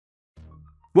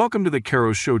Welcome to the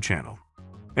Karo Show channel.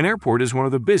 An airport is one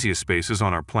of the busiest spaces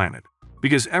on our planet,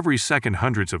 because every second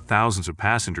hundreds of thousands of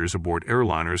passengers aboard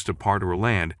airliners depart or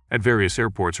land at various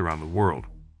airports around the world.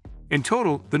 In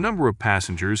total, the number of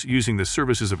passengers using the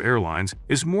services of airlines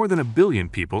is more than 1 billion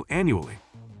people annually,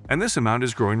 and this amount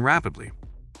is growing rapidly.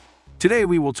 Today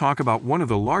we will talk about one of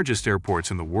the largest airports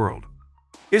in the world.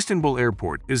 Istanbul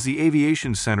Airport is the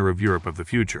aviation center of Europe of the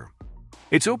future.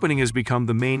 Its opening has become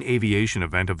the main aviation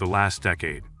event of the last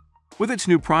decade. With its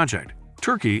new project,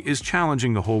 Turkey is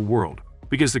challenging the whole world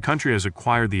because the country has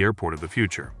acquired the airport of the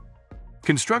future.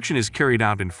 Construction is carried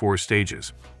out in 4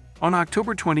 stages. On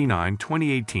October 29,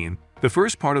 2018, the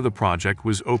first part of the project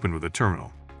was opened with a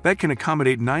terminal that can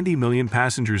accommodate 90 million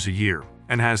passengers a year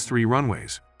and has 3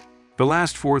 runways. The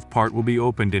last fourth part will be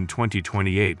opened in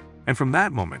 2028, and from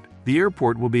that moment, the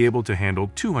airport will be able to handle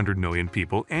 200 million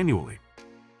people annually.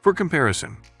 For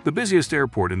comparison, the busiest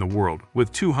airport in the world,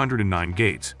 with 209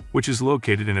 gates, which is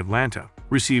located in Atlanta,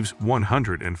 receives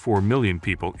 104 million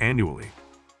people annually.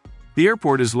 The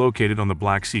airport is located on the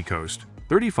Black Sea coast,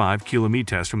 35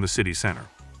 kilometers from the city center.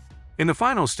 In the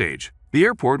final stage, the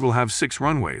airport will have 6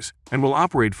 runways and will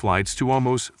operate flights to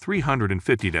almost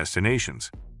 350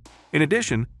 destinations. In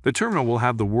addition, the terminal will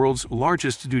have the world's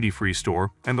largest duty-free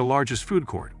store and the largest food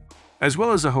court, as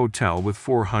well as a hotel with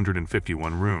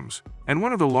 451 rooms, and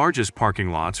one of the largest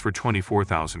parking lots for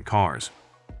 24,000 cars.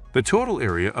 The total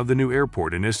area of the new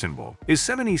airport in Istanbul is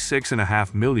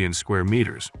 76.5 million square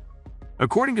meters.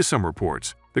 According to some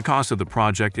reports, the cost of the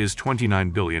project is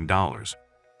 $29 billion.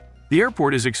 The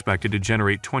airport is expected to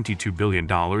generate $22 billion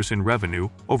in revenue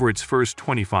over its first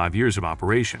 25 years of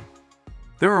operation.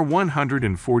 There are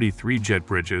 143 jet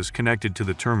bridges connected to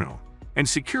the terminal, and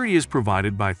security is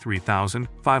provided by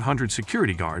 3,500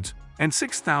 security guards and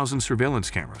 6,000 surveillance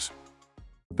cameras.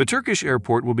 The Turkish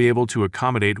airport will be able to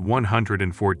accommodate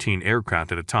 114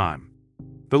 aircraft at a time.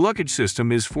 The luggage system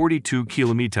is 42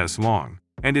 kilometers long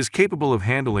and is capable of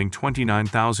handling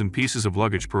 29,000 pieces of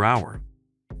luggage per hour.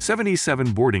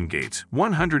 77 boarding gates,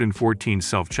 114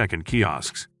 self-check-in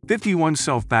kiosks, 51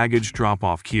 self-baggage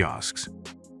drop-off kiosks.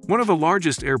 One of the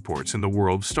largest airports in the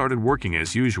world started working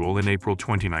as usual in April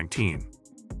 2019.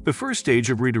 The first stage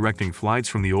of redirecting flights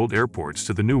from the old airports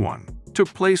to the new one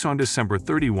took place on December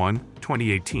 31,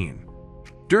 2018.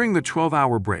 During the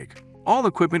 12-hour break, all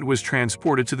equipment was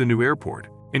transported to the new airport,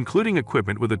 including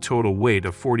equipment with a total weight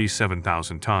of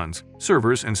 47,000 tons,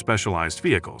 servers and specialized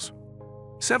vehicles.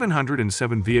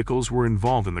 707 vehicles were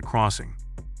involved in the crossing.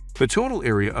 The total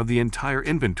area of the entire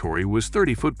inventory was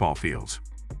 30 football fields.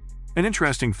 An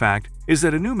interesting fact is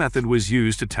that a new method was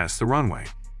used to test the runway.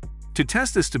 To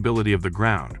test the stability of the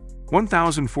ground,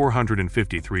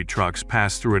 1,453 trucks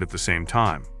passed through it at the same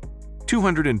time.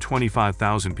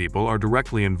 225,000 people are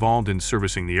directly involved in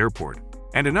servicing the airport,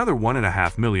 and another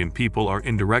 1.5 million people are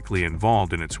indirectly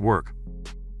involved in its work.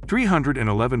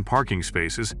 311 parking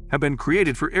spaces have been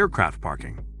created for aircraft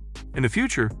parking. In the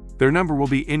future, their number will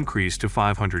be increased to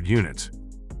 500 units.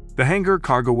 The hangar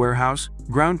cargo warehouse,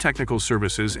 ground technical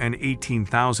services, and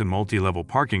 18,000 multi-level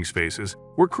parking spaces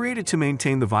were created to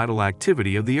maintain the vital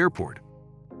activity of the airport.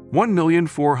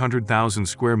 1,400,000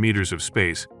 square meters of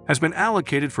space has been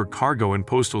allocated for cargo and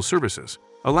postal services,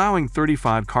 allowing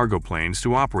 35 cargo planes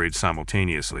to operate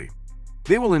simultaneously.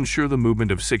 They will ensure the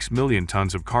movement of 6 million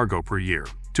tons of cargo per year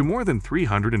to more than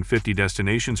 350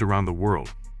 destinations around the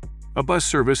world. A bus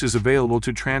service is available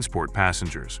to transport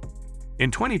passengers.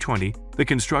 In 2020, the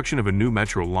construction of a new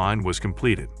metro line was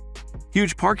completed.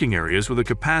 Huge parking areas with a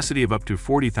capacity of up to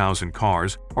 40,000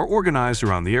 cars are organized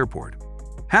around the airport.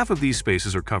 Half of these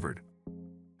spaces are covered.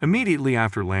 Immediately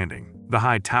after landing, the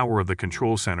high tower of the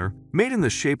control center, made in the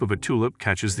shape of a tulip,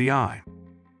 catches the eye.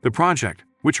 The project,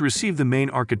 which received the main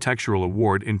architectural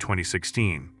award in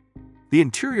 2016. The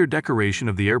interior decoration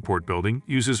of the airport building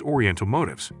uses Oriental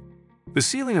motifs. The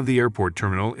ceiling of the airport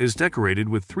terminal is decorated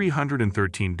with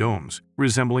 313 domes,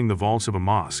 resembling the vaults of a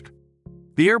mosque.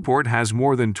 The airport has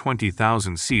more than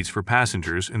 20,000 seats for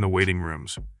passengers in the waiting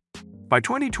rooms. By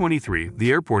 2023,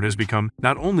 the airport has become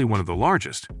not only one of the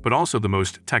largest, but also the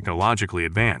most technologically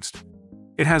advanced.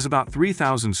 It has about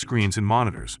 3,000 screens and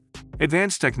monitors.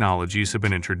 Advanced technologies have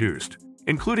been introduced,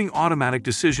 including automatic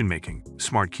decision-making,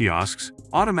 smart kiosks,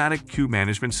 automatic queue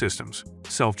management systems,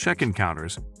 self-check-in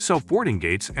counters, self-boarding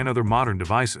gates, and other modern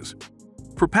devices.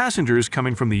 For passengers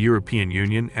coming from the European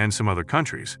Union and some other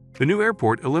countries, the new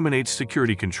airport eliminates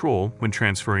security control when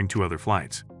transferring to other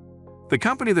flights. The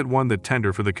company that won the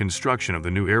tender for the construction of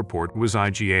the new airport was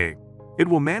IGA. It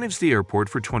will manage the airport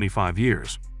for 25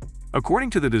 years. According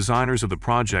to the designers of the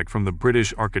project from the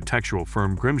British architectural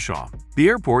firm Grimshaw, the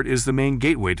airport is the main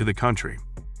gateway to the country.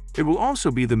 It will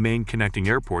also be the main connecting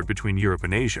airport between Europe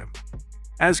and Asia.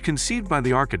 As conceived by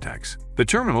the architects, the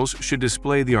terminals should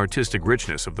display the artistic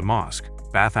richness of the mosque,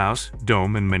 bathhouse,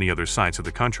 dome, and many other sites of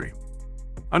the country.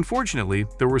 Unfortunately,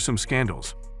 there were some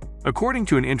scandals. According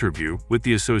to an interview with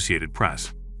the Associated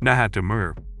Press, Nahat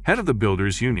Demir, head of the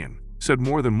Builders Union, said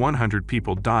more than 100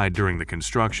 people died during the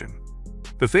construction.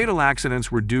 The fatal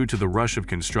accidents were due to the rush of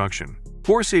construction,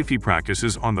 poor safety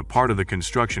practices on the part of the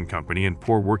construction company, and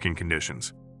poor working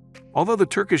conditions. Although the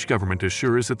Turkish government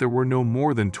assures that there were no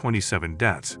more than 27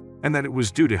 deaths and that it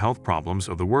was due to health problems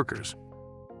of the workers.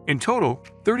 In total,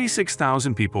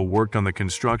 36,000 people worked on the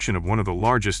construction of one of the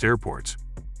largest airports.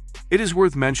 It is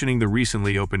worth mentioning the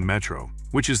recently opened metro,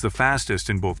 which is the fastest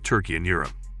in both Turkey and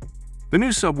Europe. The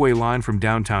new subway line from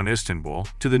downtown Istanbul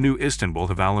to the new Istanbul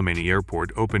Havalimanı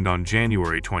Airport opened on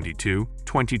January 22,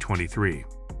 2023.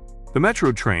 The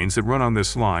metro trains that run on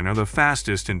this line are the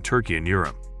fastest in Turkey and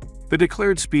Europe. The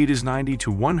declared speed is 90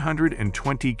 to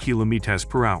 120 km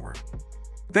per hour.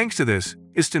 Thanks to this,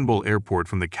 Istanbul Airport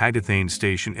from the Kağıthane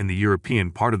station in the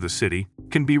European part of the city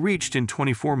can be reached in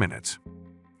 24 minutes.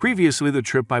 Previously, the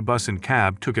trip by bus and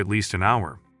cab took at least an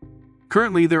hour.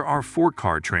 Currently, there are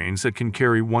 4-car trains that can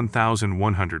carry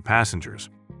 1,100 passengers.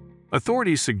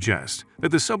 Authorities suggest that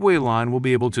the subway line will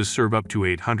be able to serve up to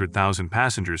 800,000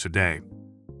 passengers a day.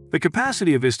 The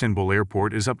capacity of Istanbul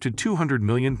Airport is up to 200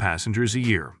 million passengers a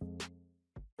year.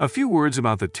 A few words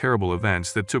about the terrible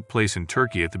events that took place in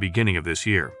Turkey at the beginning of this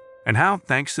year, and how,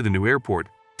 thanks to the new airport,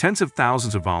 tens of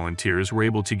thousands of volunteers were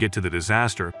able to get to the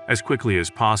disaster as quickly as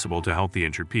possible to help the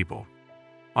injured people.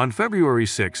 On February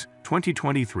 6,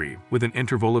 2023, with an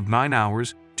interval of 9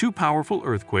 hours, 2 powerful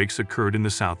earthquakes occurred in the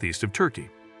southeast of Turkey.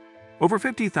 Over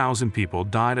 50,000 people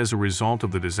died as a result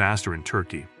of the disaster in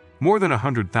Turkey. More than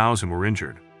 100,000 were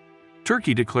injured.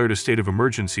 Turkey declared a state of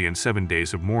emergency and 7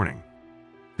 days of mourning.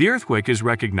 The earthquake is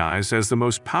recognized as the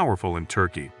most powerful in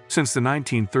Turkey since the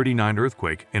 1939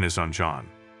 earthquake in Erzincan.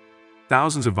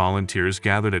 Thousands of volunteers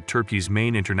gathered at Turkey's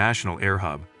main international air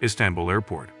hub, Istanbul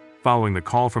Airport, following the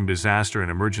call from Disaster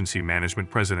and Emergency Management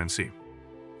Presidency.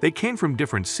 They came from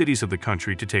different cities of the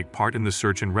country to take part in the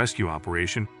search and rescue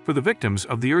operation for the victims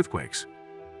of the earthquakes.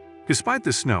 Despite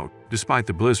the snow, despite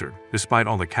the blizzard, despite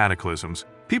all the cataclysms,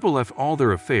 people left all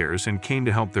their affairs and came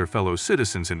to help their fellow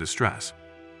citizens in distress.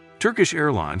 Turkish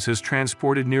Airlines has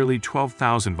transported nearly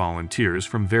 12,000 volunteers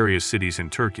from various cities in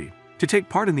Turkey to take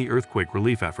part in the earthquake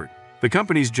relief effort, the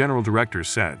company's general director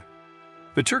said.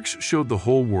 The Turks showed the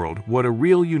whole world what a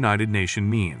real united nation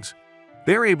means.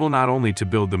 They are able not only to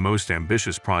build the most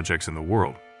ambitious projects in the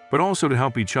world, but also to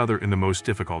help each other in the most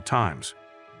difficult times.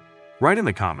 Write in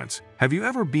the comments, have you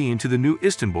ever been to the new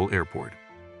Istanbul Airport?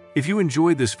 If you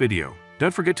enjoyed this video,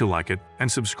 don't forget to like it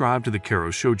and subscribe to the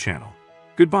Karo Show channel.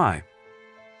 Goodbye.